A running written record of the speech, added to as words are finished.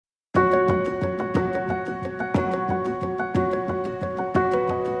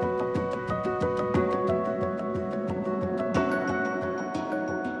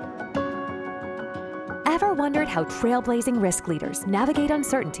wondered how trailblazing risk leaders navigate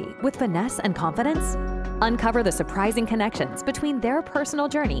uncertainty with finesse and confidence? Uncover the surprising connections between their personal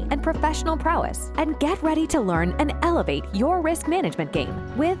journey and professional prowess, and get ready to learn and elevate your risk management game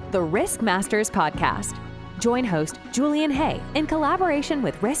with the Risk Masters podcast. Join host Julian Hay in collaboration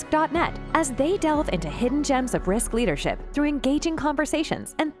with Risk.net as they delve into hidden gems of risk leadership through engaging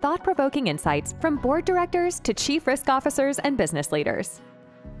conversations and thought-provoking insights from board directors to chief risk officers and business leaders.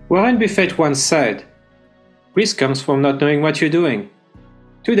 Warren Buffett once said, "Risk comes from not knowing what you're doing."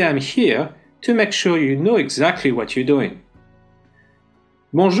 Today I'm here to make sure you know exactly what you're doing.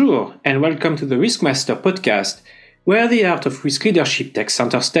 Bonjour and welcome to the Risk Master podcast, where the art of risk leadership takes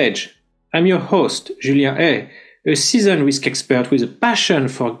center stage. I'm your host, Julian A., a seasoned risk expert with a passion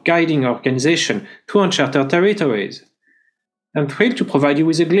for guiding organizations to uncharted territories. I'm thrilled to provide you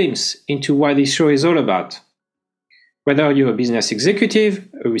with a glimpse into what this show is all about. Whether you're a business executive,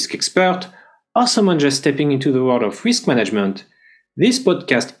 a risk expert, or someone just stepping into the world of risk management, this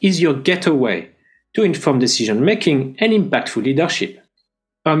podcast is your getaway to inform decision-making and impactful leadership.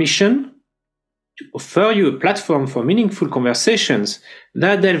 Our mission? To offer you a platform for meaningful conversations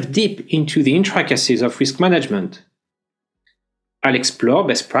that delve deep into the intricacies of risk management. I'll explore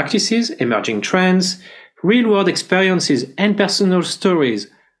best practices, emerging trends, real-world experiences, and personal stories,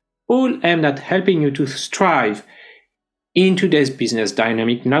 all aimed at helping you to thrive in today's business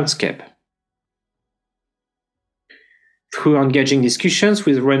dynamic landscape. Through engaging discussions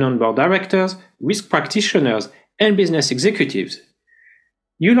with renowned board directors, risk practitioners, and business executives,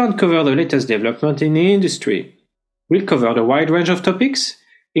 you'll uncover the latest development in the industry. We'll cover a wide range of topics,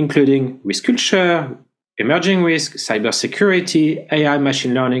 including risk culture, emerging risk, cybersecurity, AI,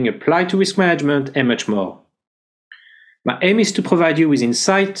 machine learning applied to risk management, and much more. My aim is to provide you with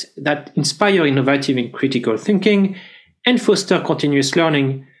insight that inspire innovative and critical thinking and foster continuous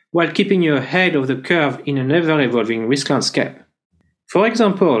learning while keeping you ahead of the curve in an ever-evolving risk landscape. For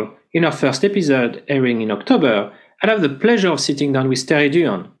example, in our first episode airing in October, I'll have the pleasure of sitting down with Terry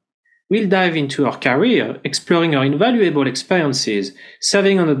Duan. We'll dive into our career, exploring our invaluable experiences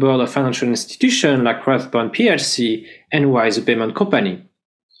serving on the board of financial institutions like Rathbone PLC and Wise, a payment company.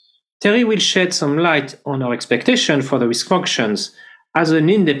 Terry will shed some light on our expectation for the risk functions as an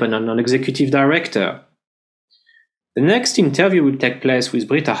independent non-executive director. The next interview will take place with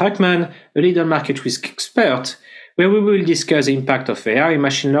Britta Hackman, a leader market risk expert, where we will discuss the impact of AI and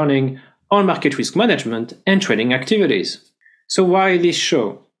machine learning on market risk management and trading activities. So why this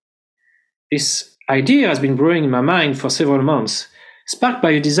show? This idea has been brewing in my mind for several months, sparked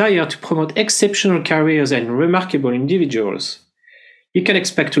by a desire to promote exceptional careers and remarkable individuals. You can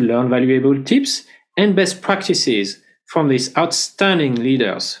expect to learn valuable tips and best practices from these outstanding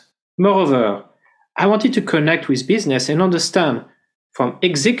leaders. Moreover, I wanted to connect with business and understand from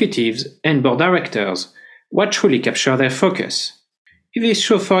executives and board directors what truly captures their focus. Is this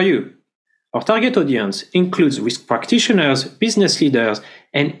show for you? Our target audience includes risk practitioners, business leaders,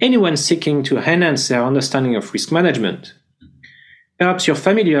 and anyone seeking to enhance their understanding of risk management. Perhaps you're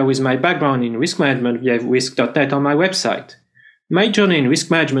familiar with my background in risk management via Risk.net on my website. My journey in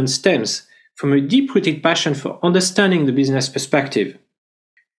risk management stems from a deep-rooted passion for understanding the business perspective.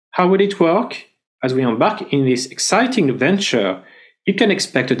 How will it work? As we embark in this exciting venture, you can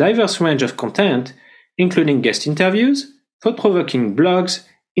expect a diverse range of content, including guest interviews, thought-provoking blogs,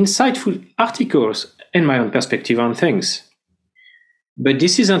 insightful articles, and my own perspective on things. But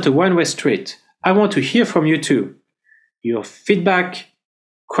this isn't a one-way street. I want to hear from you too. Your feedback,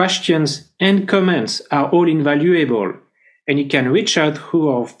 questions, and comments are all invaluable, and you can reach out through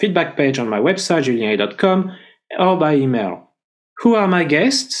our feedback page on my website, juliana.com, or by email. Who are my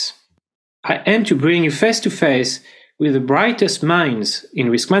guests? I aim to bring you face-to-face with the brightest minds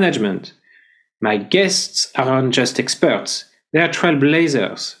in risk management. My guests aren't just experts. They are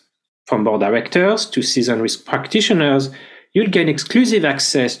trailblazers. From board directors to seasoned risk practitioners, you'll gain exclusive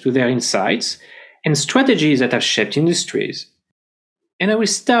access to their insights and strategies that have shaped industries. And I will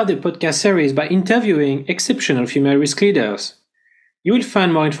start the podcast series by interviewing exceptional female risk leaders. You will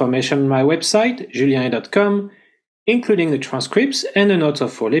find more information on my website, juliana.com, including the transcripts and the notes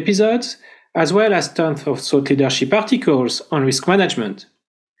of all episodes, as well as tons of thought leadership articles on risk management.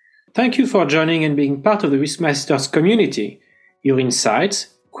 Thank you for joining and being part of the Risk Masters community. Your insights,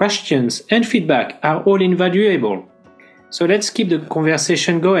 questions, and feedback are all invaluable. So let's keep the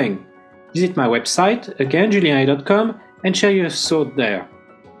conversation going. Visit my website, again, juliana.com, and share your thoughts there.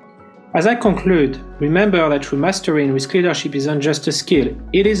 As I conclude, remember that true mastery in risk leadership isn't just a skill,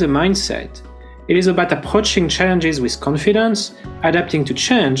 it is a mindset. It is about approaching challenges with confidence, adapting to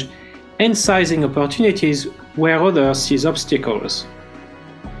change, and seizing opportunities where others see obstacles.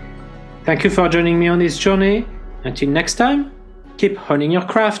 Thank you for joining me on this journey. Until next time, keep honing your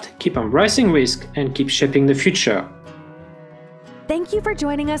craft, keep embracing risk, and keep shaping the future. Thank you for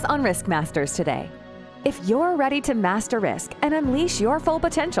joining us on Risk Masters today. If you're ready to master risk and unleash your full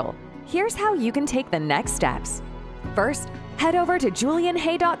potential, here's how you can take the next steps. First, head over to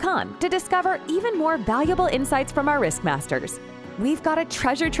julianhay.com to discover even more valuable insights from our Risk Masters. We've got a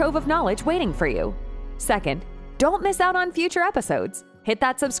treasure trove of knowledge waiting for you. Second, don't miss out on future episodes. Hit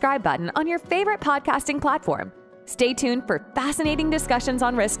that subscribe button on your favorite podcasting platform. Stay tuned for fascinating discussions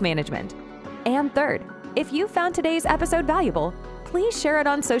on risk management. And third, if you found today's episode valuable, please share it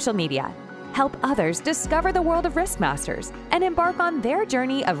on social media. Help others discover the world of Risk Masters and embark on their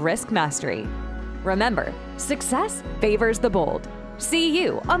journey of risk mastery. Remember, success favors the bold. See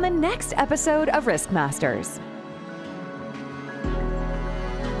you on the next episode of Risk Masters.